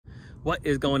What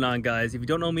is going on, guys? If you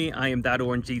don't know me, I am That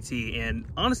Orange GT, and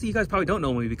honestly you guys probably don't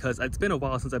know me because it's been a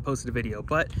while since I posted a video,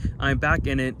 but I'm back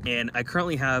in it and I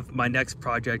currently have my next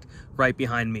project right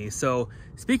behind me. So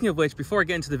speaking of which, before I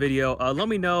get into the video, let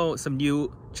me know some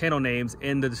new channel names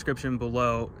in the description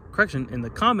below, in the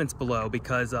comments below,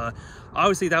 because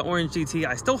obviously That Orange GT,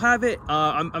 I still have it.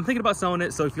 I'm thinking about selling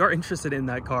it, so if you are interested in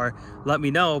that car, let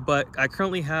me know. But I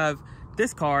currently have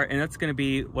this car, and that's going to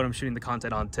be what I'm shooting the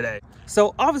content on today.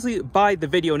 So obviously by the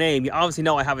video name, you obviously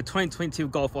know I have a 2022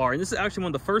 Golf R, and this is actually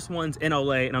one of the first ones in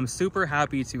LA, and I'm super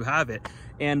happy to have it.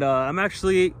 And I'm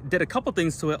actually did a couple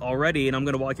things to it already, and I'm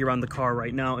going to walk you around the car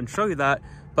right now and show you that.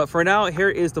 But for now, here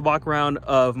is the walk around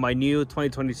of my new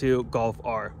 2022 Golf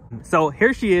R. So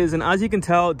here she is, and as you can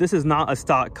tell, this is not a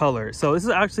stock color. So this is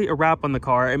actually a wrap on the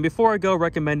car. And before I go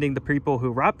recommending the people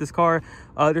who wrap this car,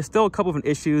 there's still a couple of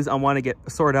issues I want to get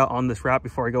sorted out on this wrap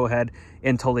before I go ahead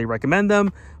and totally recommend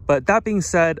them. But that being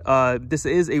said, this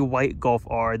is a white Golf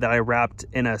R that I wrapped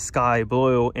in a sky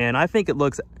blue, and I think it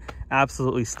looks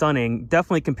absolutely stunning,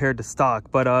 definitely compared to stock.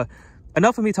 But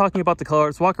enough of me talking about the color.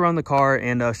 Let's walk around the car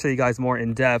and show you guys more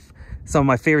in depth some of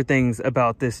my favorite things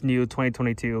about this new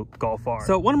 2022 Golf R.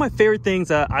 So one of my favorite things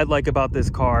that I like about this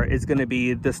car is going to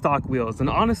be the stock wheels. And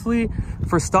honestly,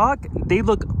 for stock, they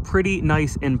look pretty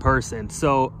nice in person.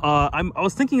 So I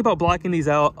was thinking about blacking these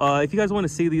out. If you guys want to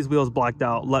see these wheels blacked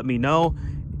out, let me know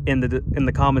in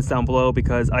the comments down below,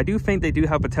 because I do think they do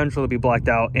have potential to be blacked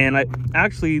out. And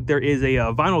there is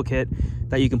a vinyl kit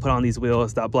that you can put on these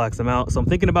wheels that blacks them out, so I'm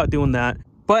thinking about doing that.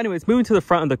 But anyways, moving to the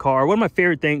front of the car, one of my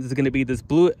favorite things is going to be this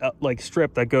blue like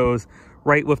strip that goes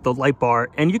right with the light bar,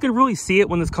 and you can really see it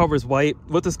when this cover is white.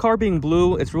 With this car being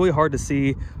blue, it's really hard to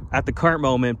see at the current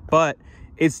moment, but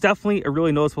it's definitely a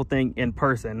really noticeable thing in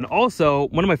person. And also,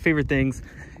 one of my favorite things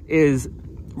is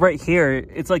right here,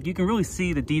 it's like you can really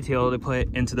see the detail they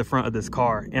put into the front of this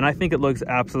car, and I think it looks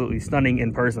absolutely stunning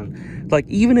in person. Like,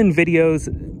 even in videos,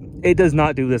 it does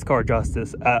not do this car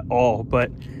justice at all. But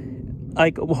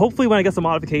like, hopefully when I get some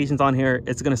modifications on here,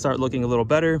 it's going to start looking a little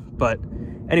better. But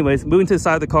anyways, moving to the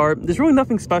side of the car, there's really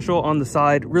nothing special on the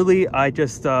side. Really, I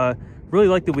just really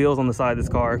like the wheels on the side of this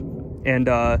car. And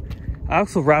I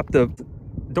also wrapped the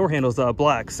door handles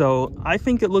black, so I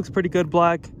think it looks pretty good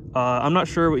black. I'm not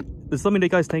sure. Just let me know what you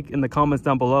guys think in the comments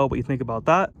down below what you think about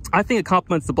that. I think it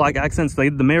complements the black accents.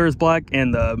 Like, the mirror is black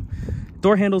and the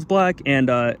door handle's black,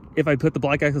 and if I put the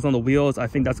black accents on the wheels, I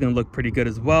think that's going to look pretty good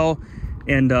as well.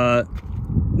 And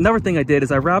another thing I did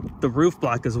is I wrapped the roof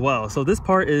black as well. So this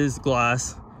part is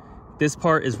glass, this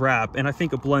part is wrap, and I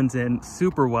think it blends in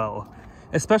super well,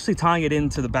 especially tying it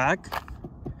into the back,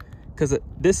 because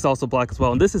this is also black as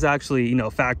well. And this is actually, you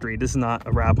know, factory. This is not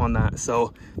a wrap on that.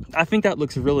 So I think that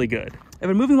looks really good. And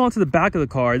then moving on to the back of the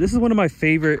car, this is one of my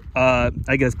favorite,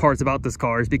 I guess, parts about this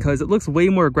car, is because it looks way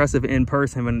more aggressive in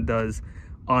person than it does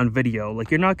on video. Like,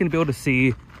 you're not going to be able to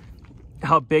see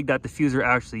how big that diffuser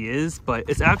actually is, but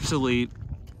it's actually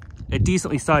a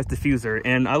decently sized diffuser.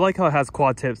 And I like how it has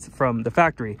quad tips from the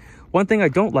factory. One thing I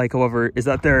don't like, however, is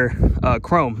that they're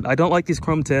chrome. I don't like these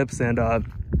chrome tips, and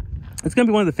it's going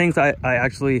to be one of the things I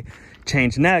actually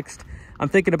change next. I'm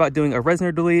thinking about doing a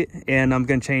resin delete, and I'm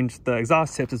going to change the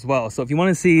exhaust tips as well. So if you want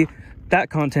to see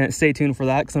that content, stay tuned for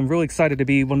that, because I'm really excited to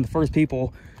be one of the first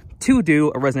people to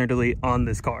do a resin delete on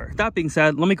this car. That being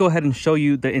said, let me go ahead and show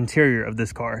you the interior of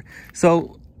this car.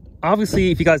 So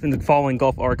obviously, if you guys have been following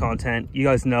Golf R content, you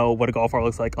guys know what a Golf R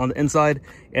looks like on the inside,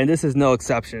 and this is no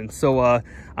exception. So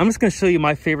I'm just going to show you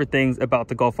my favorite things about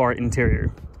the Golf R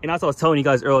interior. And as I was telling you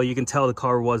guys earlier, you can tell the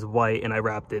car was white, and I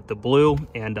wrapped it the blue.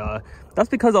 And that's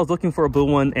because I was looking for a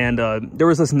blue one, and there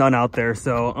was just none out there.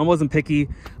 So I wasn't picky.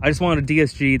 I just wanted a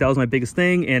DSG. That was my biggest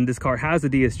thing. And this car has a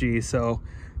DSG. So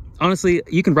honestly,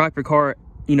 you can wrap your car,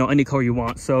 you know, any color you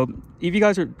want. So if you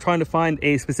guys are trying to find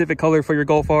a specific color for your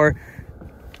Golf R,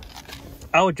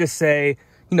 I would just say,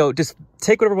 you know, just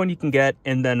take whatever one you can get,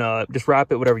 and then just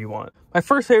wrap it whatever you want. My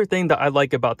first favorite thing that I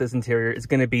like about this interior is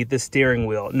going to be the steering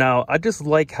wheel. Now, I just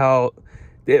like how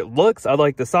it looks. I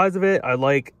like the size of it. I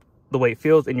like the way it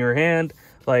feels in your hand.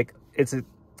 Like, it's a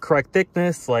correct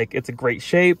thickness. Like, it's a great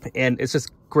shape, and it's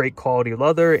just great quality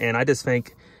leather. And I just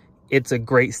think it's a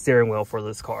great steering wheel for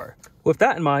this car. With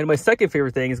that in mind, my second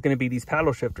favorite thing is going to be these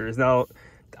paddle shifters. Now,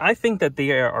 I think that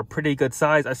they are pretty good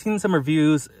size. I've seen some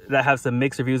reviews that have some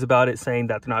mixed reviews about it, saying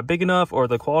that they're not big enough or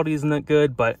the quality isn't that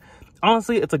good. But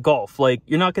honestly, it's a Golf. Like,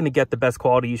 you're not going to get the best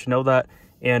quality. You should know that.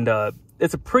 And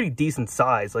it's a pretty decent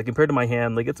size. Like, compared to my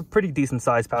hand, like, it's a pretty decent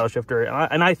size paddle shifter.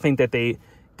 And I think that they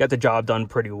got the job done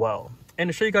pretty well. And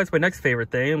to show you guys my next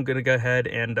favorite thing, I'm going to go ahead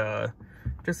and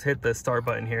just hit the start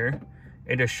button here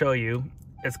and just show you.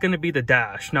 it's going to be the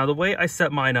dash. Now, the way I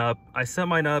set mine up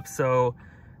so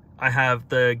I have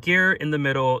the gear in the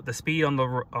middle, the speed on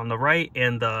the right,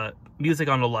 and the music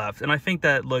on the left. And I think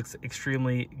that looks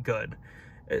extremely good.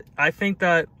 I think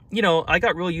that, you know, I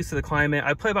got really used to the climate.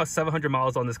 I played about 700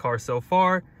 miles on this car so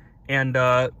far, and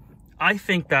I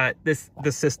think that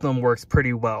the system works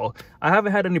pretty well. I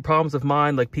haven't had any problems with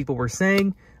mine like people were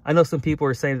saying. I know some people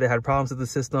were saying they had problems with the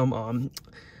system.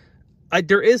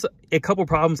 There is a couple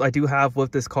problems I do have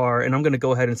with this car, and I'm going to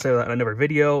go ahead and say that in another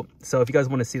video. So if you guys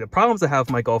want to see the problems I have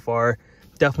with my Golf R,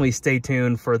 definitely stay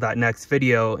tuned for that next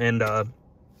video, and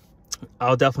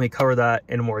I'll definitely cover that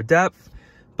in more depth.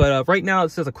 But right now,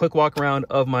 it's just a quick walk around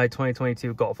of my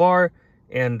 2022 Golf R,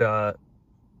 and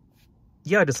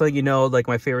yeah, just letting you know like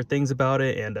my favorite things about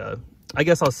it, and I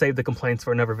guess I'll save the complaints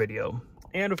for another video.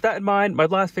 And with that in mind, my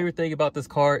last favorite thing about this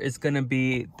car is going to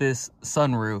be this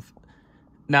sunroof.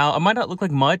 Now, it might not look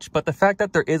like much, but the fact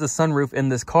that there is a sunroof in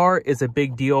this car is a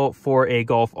big deal for a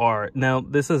Golf R. Now,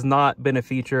 this has not been a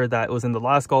feature that was in the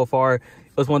last Golf R. It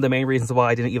was one of the main reasons why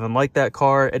I didn't even like that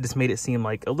car. It just made it seem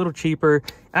like a little cheaper.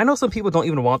 I know some people don't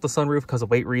even want the sunroof because of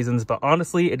weight reasons, but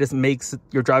honestly, it just makes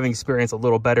your driving experience a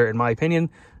little better, in my opinion,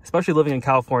 especially living in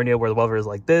California where the weather is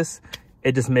like this.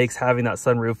 It just makes having that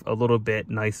sunroof a little bit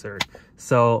nicer.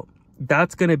 So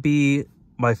that's going to be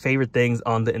my favorite things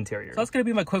on the interior. So that's going to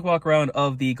be my quick walk around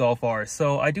of the Golf R.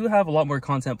 So I do have a lot more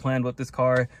content planned with this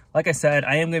car. Like I said,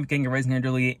 I am going to be getting a raising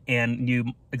underlay and new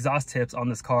exhaust tips on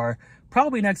this car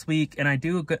probably next week, and I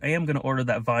am going to order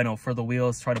that vinyl for the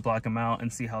wheels, try to black them out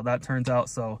and see how that turns out.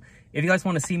 So if you guys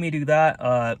want to see me do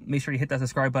that, make sure you hit that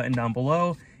subscribe button down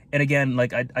below. And again,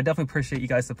 like I definitely appreciate you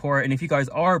guys' support, and if you guys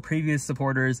are previous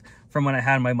supporters from when I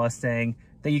had my Mustang,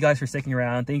 thank you guys for sticking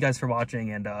around, thank you guys for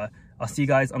watching, and I'll see you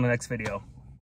guys on the next video.